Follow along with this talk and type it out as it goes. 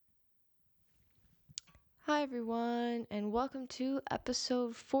Hi, everyone, and welcome to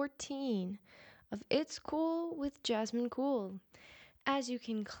episode 14 of It's Cool with Jasmine Cool. As you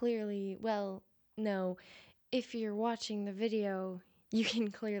can clearly, no, if you're watching the video, you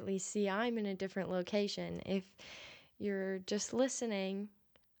can clearly see I'm in a different location. If you're just listening,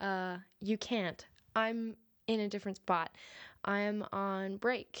 you can't. I'm in a different spot. I'm on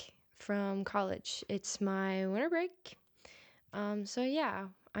break from college. It's my winter break. So yeah,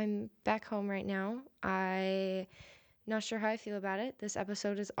 I'm back home right now. I not sure how I feel about it. This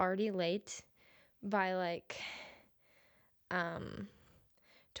episode is already late by like um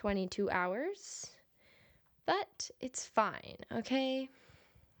 22 hours, but it's fine, okay?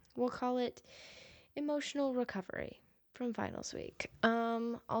 We'll call it emotional recovery from finals week.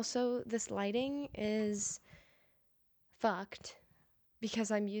 Also this lighting is fucked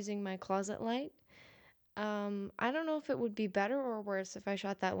because I'm using my closet light. I don't know if it would be better or worse if I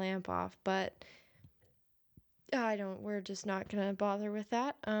shut that lamp off, but we're just not gonna bother with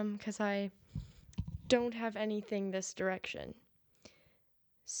that, because I don't have anything this direction.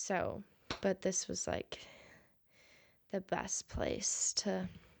 So, but this was like the best place to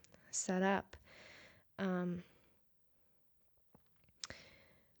set up. I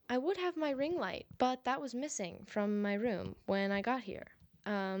would have my ring light, but that was missing from my room when I got here.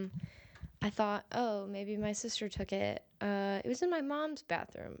 I thought, oh, maybe my sister took it. It was in my mom's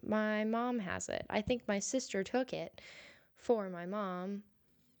bathroom. My mom has it. I think my sister took it for my mom.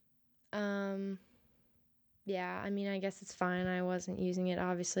 Yeah, I mean, I guess it's fine. I wasn't using it,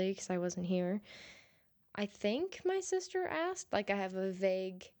 obviously, because I wasn't here. I think my sister asked. Like, I have a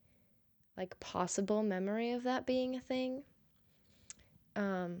vague, like, possible memory of that being a thing.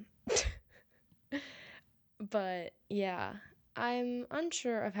 Um, but yeah, I'm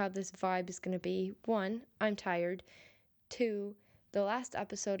unsure of how this vibe is going to be. One, I'm tired. Two, the last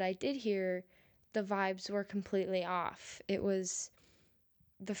episode I did hear, the vibes were completely off. It was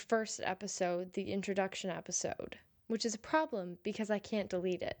the first episode, the introduction episode, which is a problem because I can't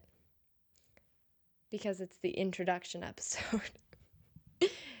delete it. Because it's the introduction episode.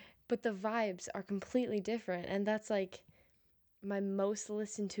 But the vibes are completely different, and that's like my most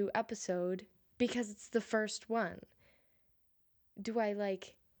listened to episode because it's the first one. Do I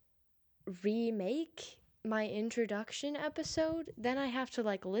like remake my introduction episode? Then I have to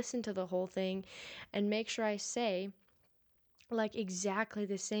like listen to the whole thing and make sure I say like exactly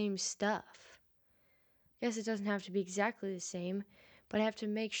the same stuff. I guess it doesn't have to be exactly the same, but I have to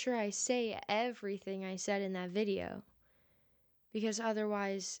make sure I say everything I said in that video. Because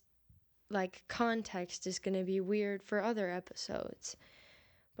otherwise, like, context is going to be weird for other episodes.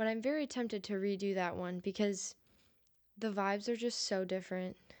 But I'm very tempted to redo that one because the vibes are just so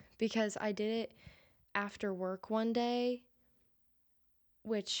different. Because I did it after work one day,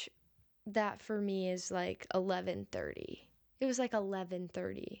 which that for me is like 11:30. It was like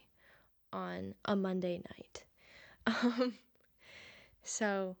 11:30 on a Monday night. Um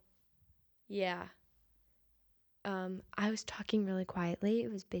so yeah. I was talking really quietly.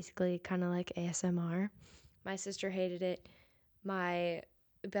 It was basically kind of like ASMR. My sister hated it. My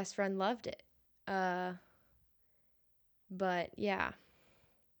best friend loved it. But yeah,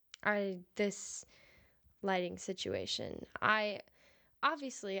 this lighting situation. I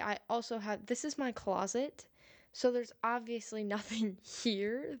also have, this is my closet, so there's obviously nothing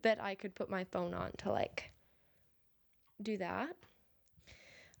here that I could put my phone on to like do that.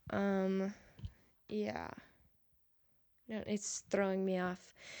 Yeah. No, it's throwing me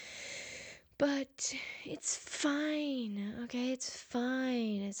off. But it's fine. Okay, it's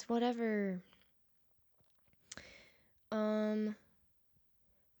fine. It's whatever. Um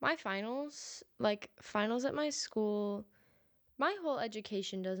my finals, like finals at my school, my whole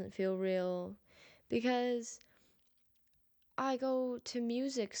education doesn't feel real because I go to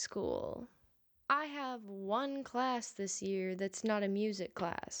music school. I have one class this year that's not a music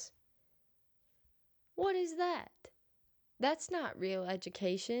class. What is that? That's not real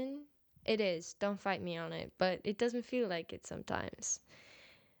education. It is. Don't fight me on it, but it doesn't feel like it sometimes.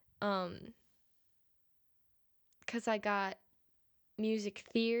 Um, 'Cause I got music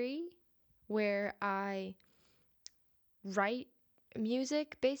theory where I write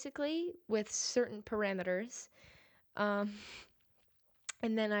music basically with certain parameters. Um,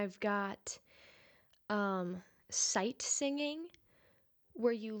 and then I've got sight singing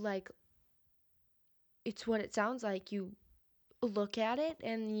where you like it's what it sounds like. You look at it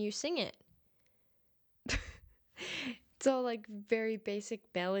and you sing it. It's all like very basic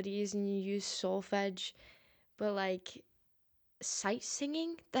melodies and you use solfege, but like sight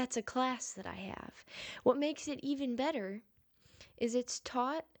singing, that's a class that I have. What makes it even better is it's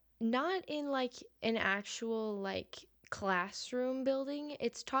taught Not in like an actual like classroom building.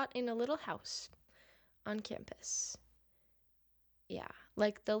 It's taught in a little house on campus. Yeah,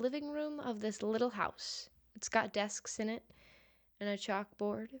 like the living room of this little house. It's got desks in it and a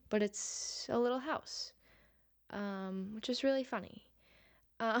chalkboard, but it's a little house, which is really funny.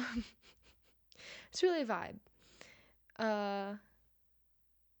 Um, it's really a vibe. Uh,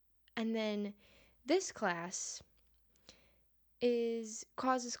 and then this class is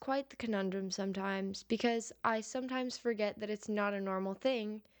causes quite the conundrum sometimes because I sometimes forget that it's not a normal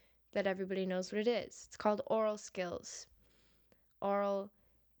thing that everybody knows what it is. It's called oral skills. Oral,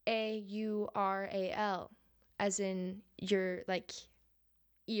 AURAL, as in your like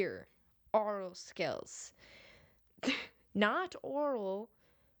ear. Oral skills. Not oral,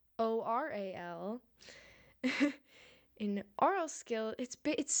 ORAL. In oral skill, it's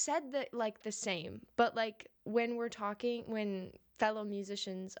said that like the same, but like when we're talking, when fellow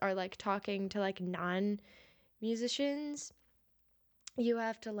musicians are like talking to like non-musicians, you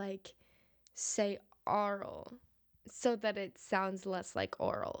have to like say oral so that it sounds less like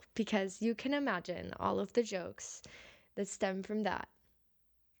oral because you can imagine all of the jokes that stem from that.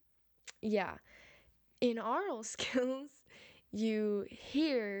 Yeah, in oral skills, you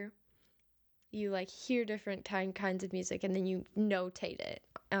hear you like hear different kinds of music and then you notate it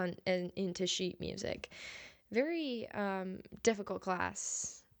on and into sheet music. Very difficult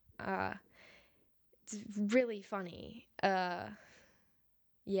class. Uh it's really funny. Yeah.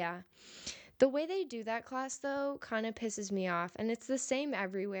 The way they do that class though kind of pisses me off, and it's the same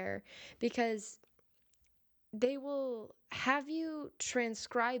everywhere because they will have you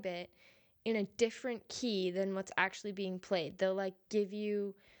transcribe it in a different key than what's actually being played. They'll like give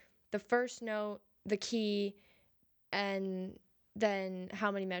you the first note, the key, and then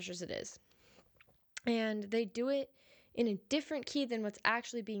how many measures it is. And they do it in a different key than what's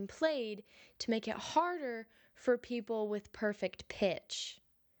actually being played to make it harder for people with perfect pitch,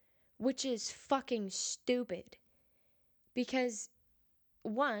 which is fucking stupid. Because,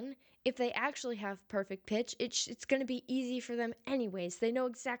 one, if they actually have perfect pitch, it's going to be easy for them anyways. They know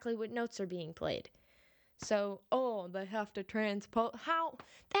exactly what notes are being played. So, oh, they have to transpose. How?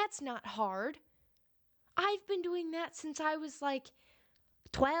 That's not hard. I've been doing that since I was like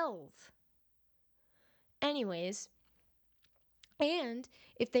 12. Anyways, and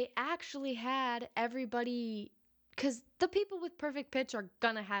if they actually had everybody, because the people with perfect pitch are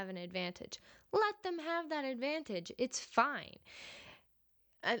gonna have an advantage, let them have that advantage. It's fine.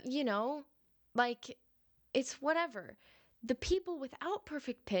 You know, like, it's whatever. The people without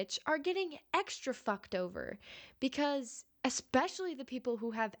perfect pitch are getting extra fucked over because, especially the people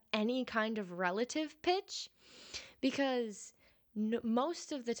who have any kind of relative pitch, because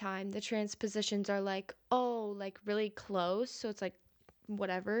most of the time the transpositions are like, oh, like really close, so it's like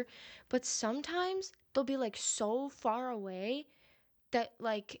whatever, but sometimes they'll be like so far away that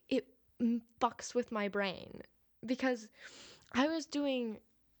like it fucks with my brain because I was doing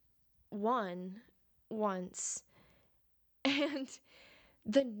one once and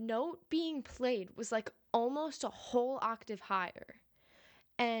the note being played was like almost a whole octave higher.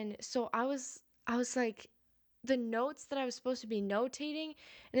 And so I was like the notes that I was supposed to be notating,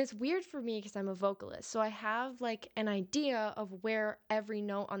 and it's weird for me because I'm a vocalist. So I have like an idea of where every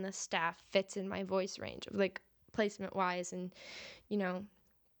note on the staff fits in my voice range, like placement wise, and you know,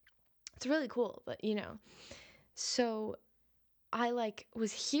 it's really cool, but so I like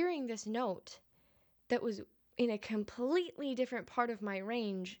was hearing this note that was in a completely different part of my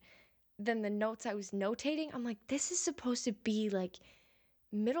range than the notes I was notating. I'm like, this is supposed to be like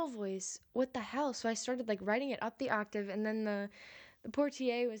middle voice. What the hell? So I started like writing it up the octave, and then the poor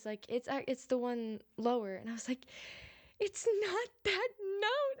TA was like, it's the one lower, and I was like, it's not that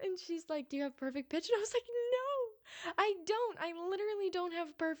note. And she's like, do you have perfect pitch? And I was like, no, I don't. I literally don't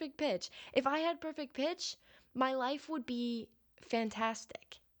have perfect pitch. If I had perfect pitch, my life would be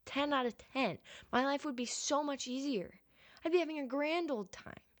fantastic. 10 out of 10. My life would be so much easier. I'd be having a grand old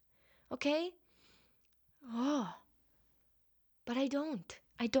time. Okay? Oh, but I don't.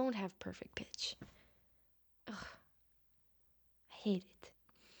 I don't have perfect pitch. Ugh, I hate it.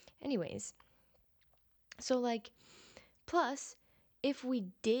 Anyways, so like, plus, if we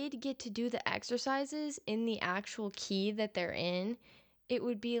did get to do the exercises in the actual key that they're in, it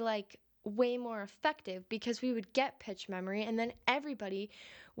would be like way more effective because we would get pitch memory and then everybody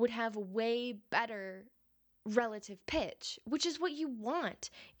would have way better relative pitch, which is what you want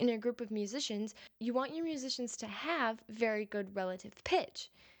in a group of musicians. You want your musicians to have very good relative pitch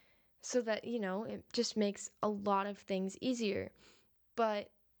so that, it just makes a lot of things easier. But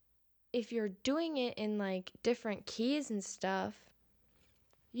if you're doing it in like different keys and stuff,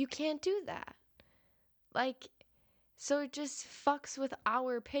 You can't do that. Like, so it just fucks with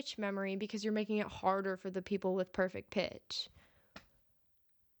our pitch memory because you're making it harder for the people with perfect pitch.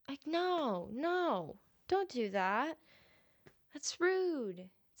 Like, no, don't do that. That's rude.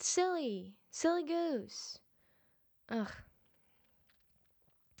 It's silly. Silly goose. Ugh.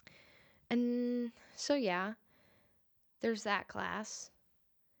 And so, yeah, there's that class.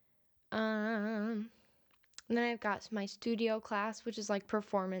 And then I've got my studio class, which is like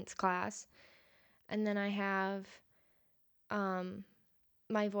performance class. And then I have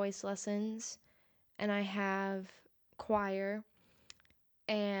my voice lessons, and I have choir,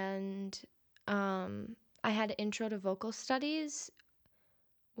 and I had intro to vocal studies,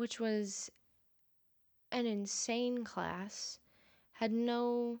 which was an insane class. Had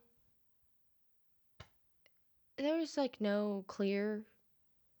no, there was like no clear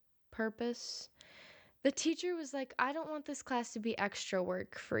purpose. The teacher was like, I don't want this class to be extra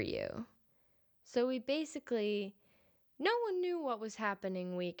work for you. So we basically, no one knew what was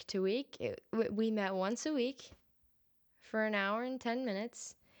happening week to week. We met once a week for an hour and 10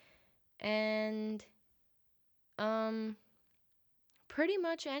 minutes. And pretty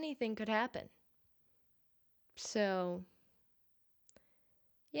much anything could happen. So,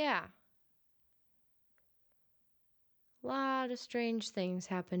 yeah. A lot of strange things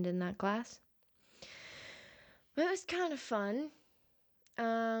happened in that class. But it was kind of fun.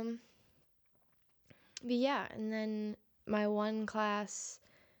 But yeah, and then my one class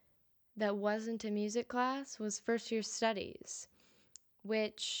that wasn't a music class was first year studies,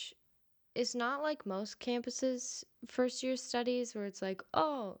 which is not like most campuses' first year studies where it's like,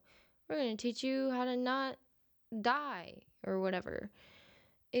 oh, we're going to teach you how to not die or whatever.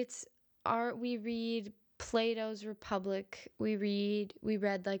 It's we read Plato's Republic. We read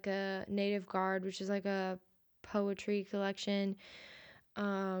like a Native Guard, which is like a poetry collection.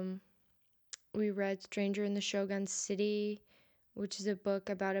 We read Stranger in the Shogun City, which is a book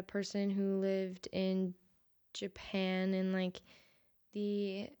about a person who lived in Japan in like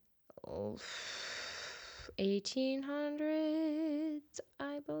the 1800s,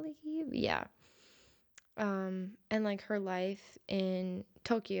 I believe. Yeah. And like her life in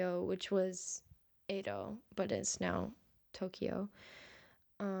Tokyo, which was Edo, but is now Tokyo.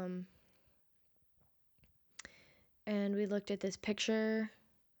 And we looked at this picture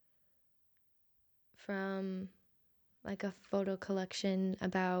from like a photo collection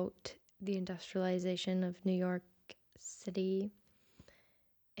about the industrialization of New York City.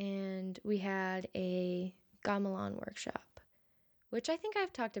 And we had a gamelan workshop, which I think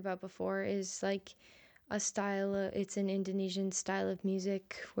I've talked about before, is like a style, it's an Indonesian style of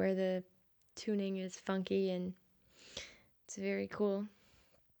music where the tuning is funky and it's very cool.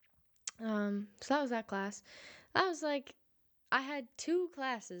 So that was that class. That was like, I had two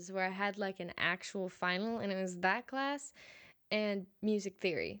classes where I had like an actual final, and it was that class and music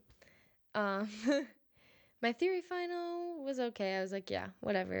theory. My theory final was okay. I was like, yeah,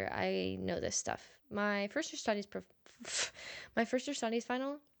 whatever. I know this stuff. My first year studies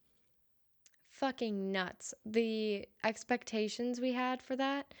final, fucking nuts. The expectations we had for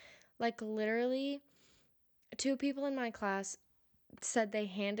that, like literally, two people in my class said they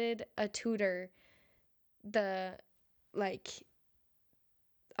handed a tutor the like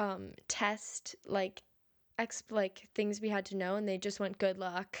test like like things we had to know, and they just went good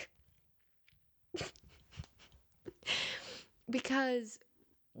luck. Because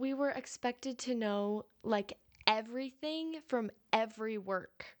we were expected to know like everything from every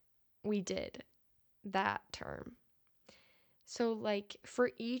work we did that term. So like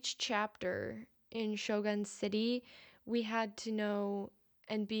for each chapter in Shogun City, we had to know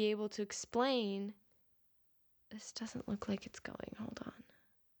and be able to explain. This doesn't look like it's going. Hold on.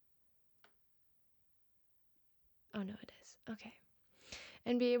 Oh no, it is. Okay.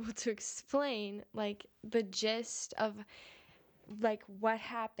 And be able to explain like the gist of like what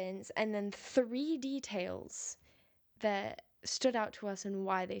happens, and then 3 details that stood out to us and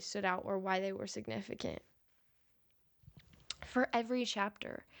why they stood out or why they were significant for every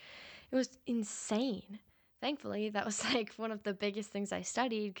chapter. It was insane. Thankfully, that was like one of the biggest things I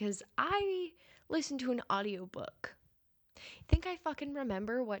studied because I listened to an audiobook. I think I fucking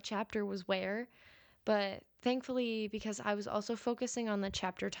remember what chapter was where, but thankfully, because I was also focusing on the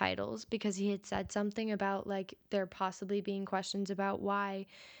chapter titles, because he had said something about like there possibly being questions about why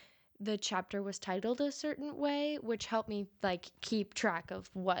the chapter was titled a certain way, which helped me like keep track of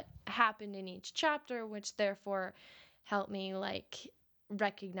what happened in each chapter, which therefore helped me like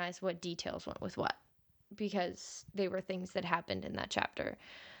recognize what details went with what, because they were things that happened in that chapter.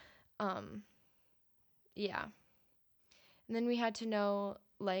 Yeah. And then we had to know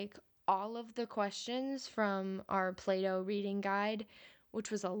like all of the questions from our Play-Doh reading guide,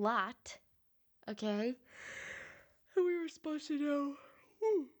 which was a lot. Okay? And we were supposed to know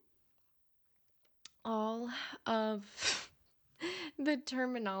all of the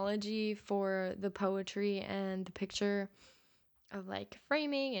terminology for the poetry and the picture of like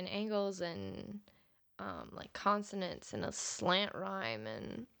framing and angles and like consonants and a slant rhyme.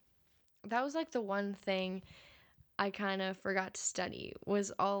 And that was like the one thing I kind of forgot to study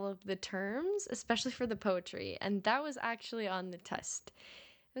was all of the terms, especially for the poetry. And that was actually on the test.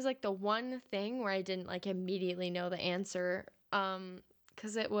 It was like the one thing where I didn't like immediately know the answer.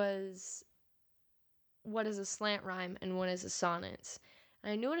 Because it was what is a slant rhyme and what is a sonnet.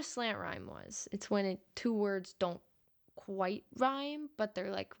 And I knew what a slant rhyme was. It's when two words don't quite rhyme, but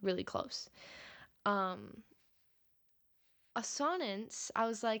they're like really close. A sonance, I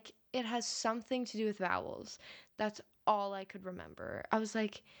was like, it has something to do with vowels. That's all I could remember. I was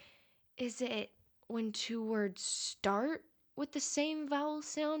like, is it when two words start with the same vowel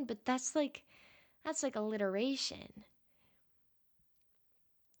sound? But that's like alliteration.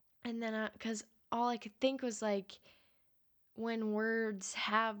 And then because all I could think was like when words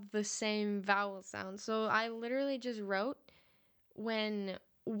have the same vowel sound. So I literally just wrote when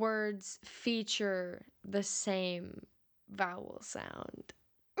words feature the same vowel sound.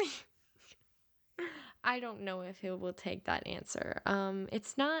 I don't know if he will take that answer.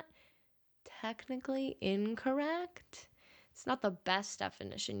 It's not technically incorrect. It's not the best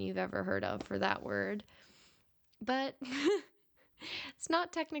definition you've ever heard of for that word, but it's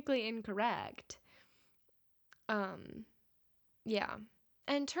not technically incorrect. Yeah.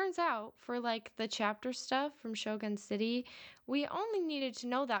 And turns out for like the chapter stuff from Shogun City, we only needed to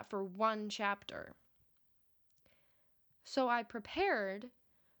know that for one chapter. So I prepared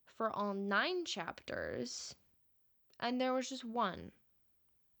for all 9 chapters, and there was just one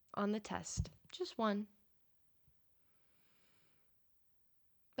on the test. Just one.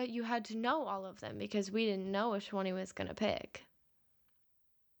 But you had to know all of them because we didn't know which one he was going to pick.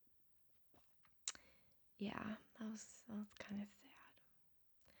 Yeah, that was kind of sad.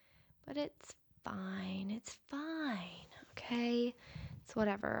 But it's fine. It's fine. Okay? It's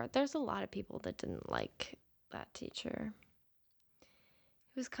whatever. There's a lot of people that didn't like that teacher.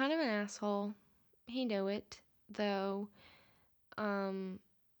 He was kind of an asshole. He knew it, though. Mega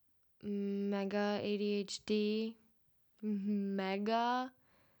ADHD. Mega.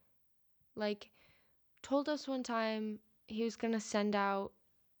 Like, told us one time he was gonna send out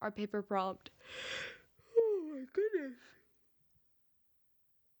our paper prompt. Oh my goodness.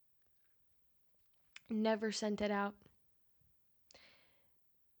 Never sent it out.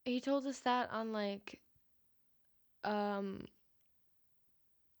 He told us that on like,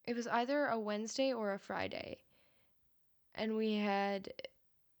 it was either a Wednesday or a Friday. And we had,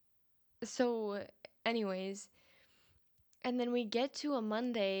 so, anyways, and then we get to a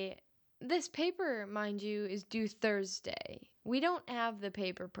Monday. This paper, mind you, is due Thursday. We don't have the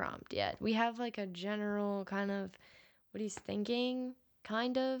paper prompt yet. We have like a general kind of what he's thinking,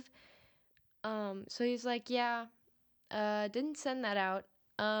 kind of. So he's like, yeah, didn't send that out.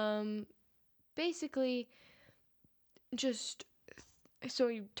 Basically, just so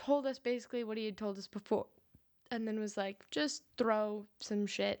he told us basically what he had told us before, and then was like, just throw some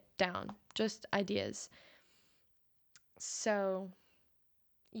shit down, just ideas. So,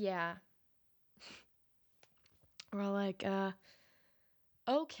 yeah, we're like,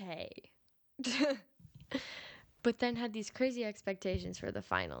 okay. But then had these crazy expectations for the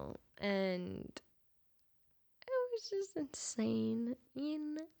final, and it was just insane.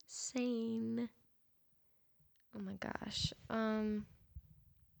 Insane. Oh my gosh.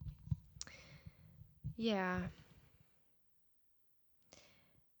 Yeah.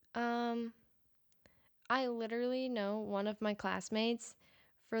 I literally know one of my classmates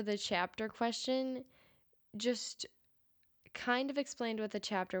for the chapter question just kind of explained what the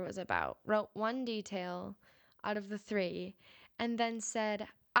chapter was about, wrote one detail out of the 3, and then said,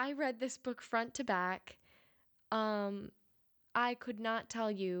 I read this book front to back. I could not tell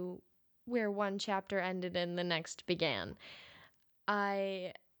you where one chapter ended and the next began.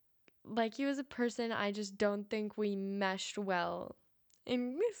 He was a person I just don't think we meshed well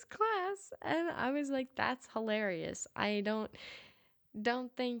in this class. And I was like, that's hilarious. I don't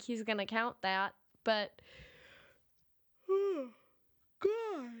think he's gonna count that, but oh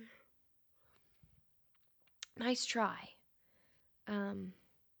God. Nice try.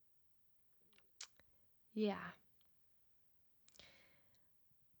 Yeah.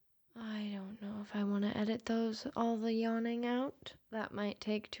 I don't know if I want to edit all the yawning out. That might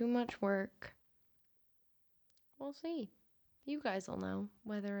take too much work. We'll see. You guys will know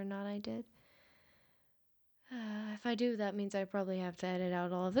whether or not I did. If I do, that means I probably have to edit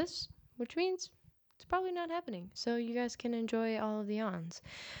out all of this, which means it's probably not happening. So you guys can enjoy all of the ons.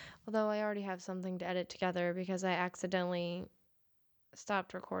 Although I already have something to edit together because I accidentally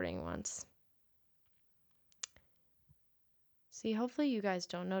stopped recording once. See, hopefully you guys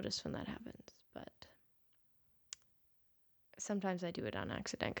don't notice when that happens, but sometimes I do it on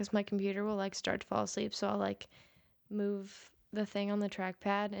accident because my computer will like start to fall asleep, so I'll like move the thing on the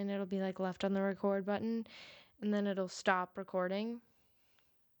trackpad and it'll be like left on the record button and then it'll stop recording.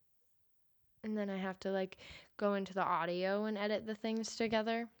 And then I have to like go into the audio and edit the things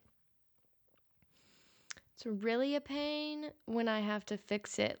together. It's really a pain when I have to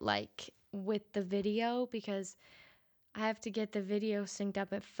fix it like with the video because I have to get the video synced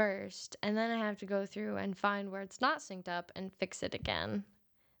up at first and then I have to go through and find where it's not synced up and fix it again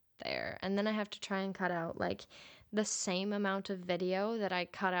there. And then I have to try and cut out like the same amount of video that I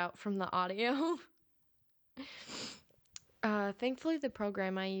cut out from the audio. Thankfully the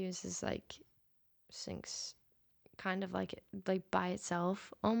program I use is like syncs kind of like by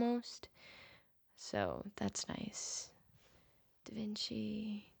itself almost. So that's nice.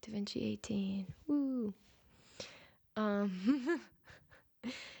 DaVinci 18. Woo.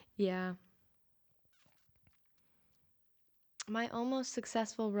 Yeah. My almost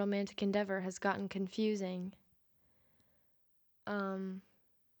successful romantic endeavor has gotten confusing.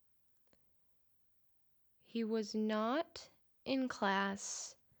 He was not in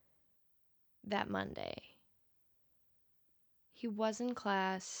class that Monday. He was in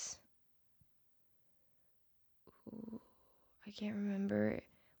class. Ooh, I can't remember.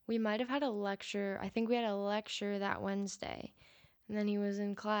 We might have had a lecture. I think we had a lecture that Wednesday. And then he was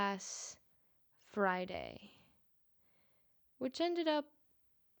in class Friday, which ended up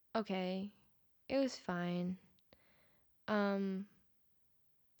okay. It was fine.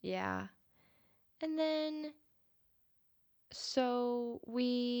 Yeah. And then so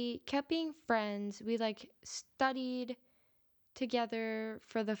we kept being friends. We like studied together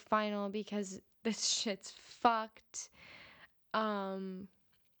for the final because this shit's fucked.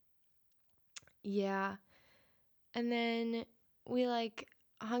 Yeah. And then we like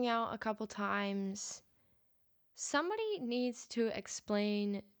hung out a couple times. Somebody needs to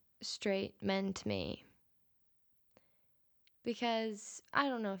explain straight men to me. Because I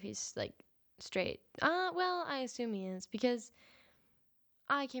don't know if he's like straight. Well, I assume he is because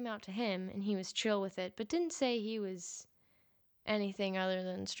I came out to him and he was chill with it, but didn't say he was anything other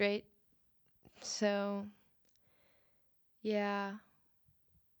than straight. So, yeah,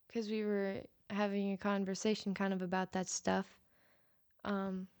 because we were having a conversation kind of about that stuff.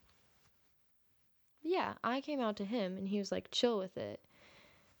 Yeah, I came out to him and he was like chill with it.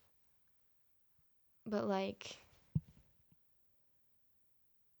 But like,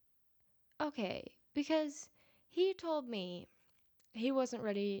 okay, because he told me he wasn't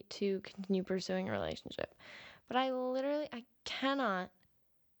ready to continue pursuing a relationship. But I cannot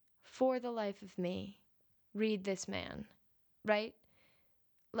for the life of me read this man, right?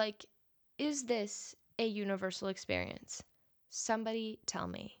 Like, is this a universal experience? Somebody tell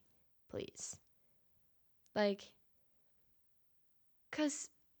me, please. Like, because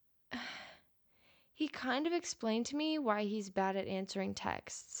he kind of explained to me why he's bad at answering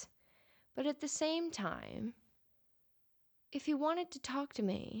texts. But at the same time, if he wanted to talk to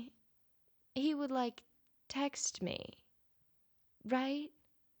me, he would like text me. Right?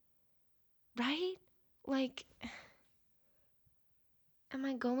 Right? Like, am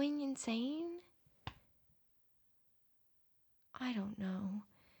I going insane? I don't know.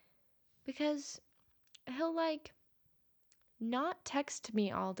 Because he'll like not text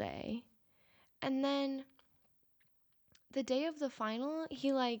me all day. And then the day of the final,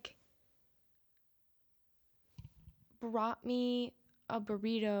 he like brought me a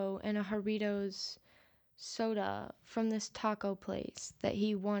burrito and a Doritos soda from this taco place that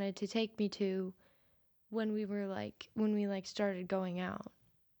he wanted to take me to when we started going out.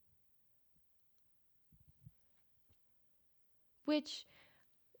 Which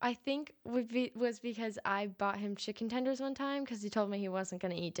I think was because I bought him chicken tenders one time because he told me he wasn't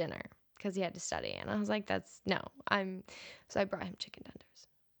going to eat dinner because he had to study. And I was like, so I brought him chicken tenders.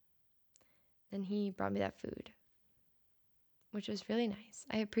 Then he brought me that food, which was really nice.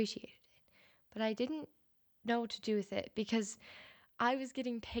 I appreciated it. But I didn't know what to do with it because I was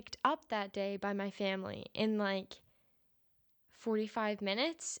getting picked up that day by my family in like 45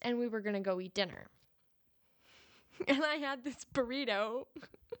 minutes and we were going to go eat dinner. And I had this burrito.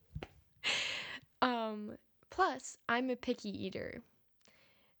 Plus, I'm a picky eater.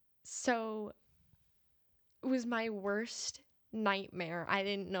 So it was my worst nightmare. I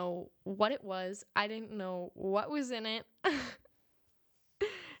didn't know what it was. I didn't know what was in it.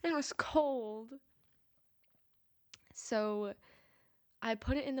 It was cold. So I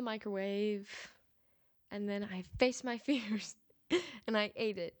put it in the microwave and then I faced my fears and I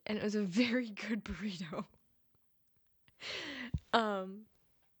ate it, and it was a very good burrito. um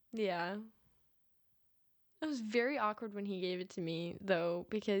yeah. It was very awkward when he gave it to me though,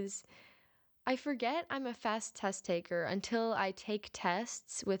 because I forget I'm a fast test taker until I take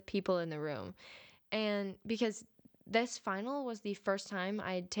tests with people in the room. And because this final was the first time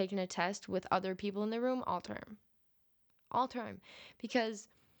I had taken a test with other people in the room all term. All term. Because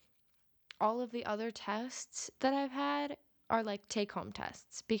all of the other tests that I've had are like take home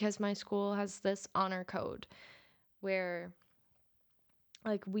tests, because my school has this honor code where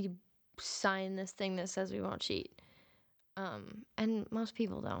like we sign this thing that says we won't cheat. And most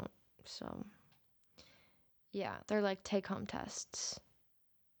people don't. So yeah, they're like take home tests.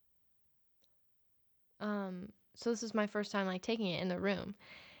 So this is my first time like taking it in the room.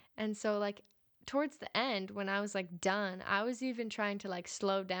 And so like towards the end when I was like done, I was even trying to like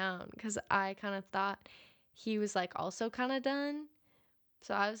slow down cuz I kind of thought he was like also kind of done.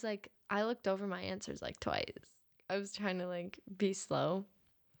 So I was like I looked over my answers like twice. I was trying to like be slow.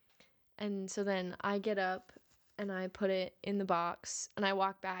 And so then I get up and I put it in the box and I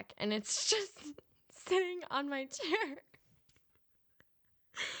walk back and it's just sitting on my chair.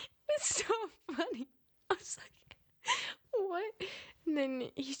 It's so funny. I was like, what? And then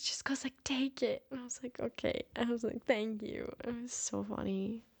he just goes like, take it. And I was like, okay. And I was like, thank you. It was so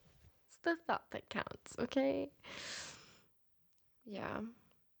funny. It's the thought that counts, okay? Yeah.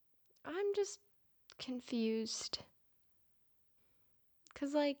 I'm just confused.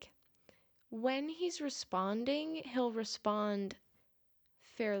 Because, like, when he's responding, he'll respond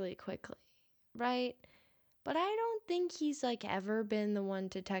fairly quickly, right? But I don't think he's, like, ever been the one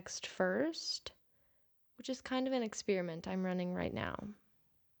to text first, which is kind of an experiment I'm running right now.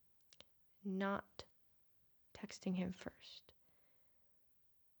 Not texting him first.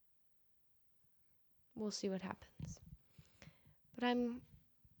 We'll see what happens. But I'm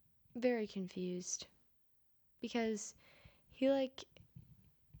very confused because he like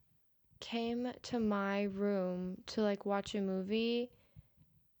came to my room to like watch a movie,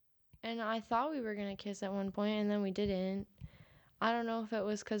 and I thought we were going to kiss at one point and then we didn't. I don't know if it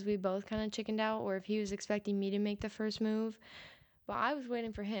was cuz we both kind of chickened out or if he was expecting me to make the first move, but I was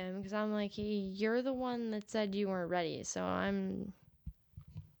waiting for him because I'm like, hey, you're the one that said you weren't ready, so I'm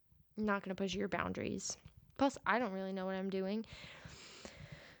not going to push your boundaries. Plus, I don't really know what I'm doing.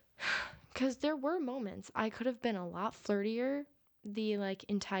 Because there were moments I could have been a lot flirtier the like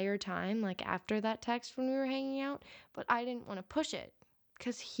entire time, like after that text when we were hanging out, but I didn't want to push it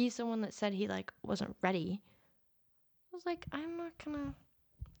because he's the one that said he like wasn't ready. I was like, I'm not gonna.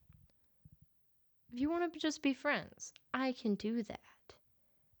 If you want to just be friends, I can do that.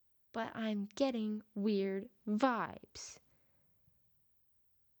 But I'm getting weird vibes.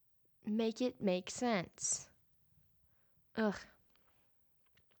 Make it make sense. Ugh.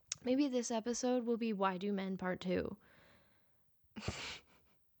 Maybe this episode will be Why Do Men Part 2.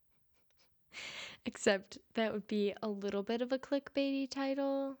 Except that would be a little bit of a clickbaity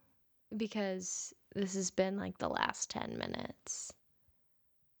title because this has been like the last 10 minutes.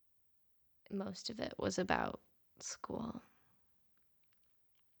 Most of it was about school.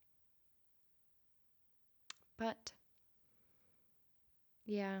 But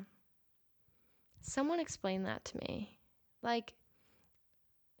yeah, someone explain that to me. Like,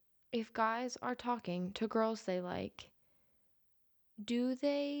 if guys are talking to girls they like, do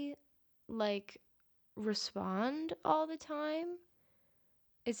they like respond all the time?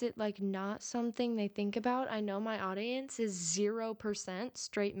 Is it like not something they think about? I know my audience is 0%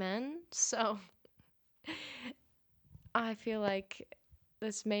 straight men, so I feel like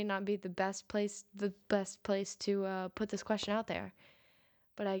this may not be the best place to put this question out there.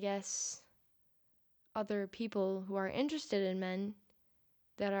 But I guess other people who are interested in men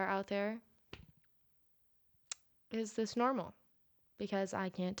that are out there, is this normal? Because I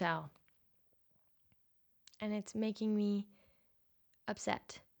can't tell. And it's making me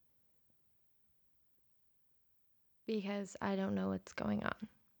upset. Because I don't know what's going on.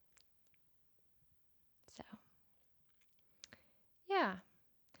 So, yeah.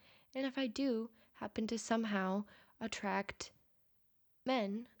 And if I do happen to somehow attract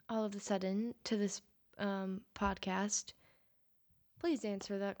men all of a sudden to this podcast, please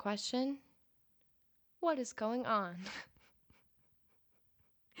answer that question. What is going on?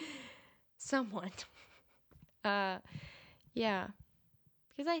 Someone. Yeah.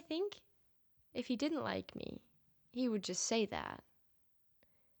 Because I think if he didn't like me, he would just say that.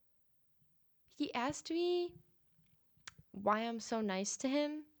 He asked me why I'm so nice to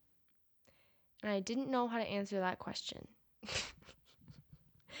him, and I didn't know how to answer that question.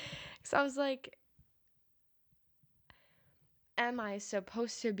 So I was like, am I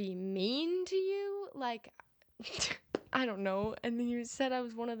supposed to be mean to you? Like, I don't know. And then you said I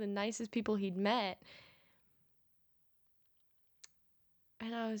was one of the nicest people he'd met.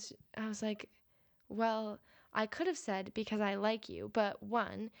 And I was like, well, I could have said because I like you, but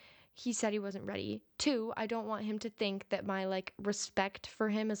one, he said he wasn't ready. Two, I don't want him to think that my like respect for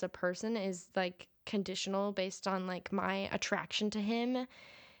him as a person is like conditional based on like my attraction to him,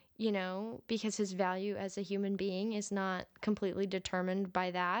 because his value as a human being is not completely determined by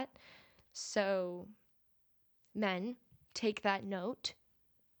that. So, men, take that note.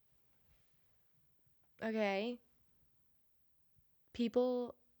 Okay?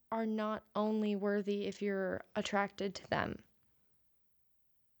 People are not only worthy if you're attracted to them.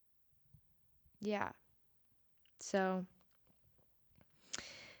 Yeah. So,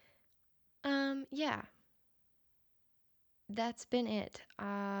 yeah. That's been it.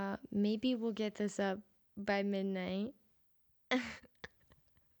 Maybe we'll get this up by midnight.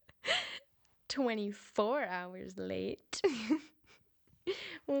 24 hours late.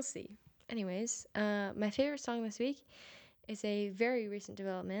 We'll see. Anyways, my favorite song this week is a very recent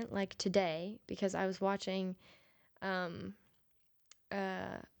development, like today, because I was watching uh,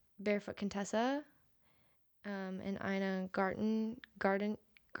 Barefoot Contessa and Ina Garten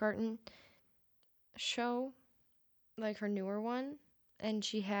show, like her newer one, and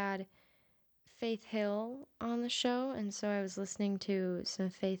she had Faith Hill on the show, and so I was listening to some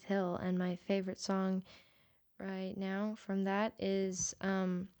Faith Hill, and my favorite song right now from that is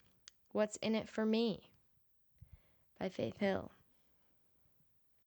What's in It for Me by Faith Hill.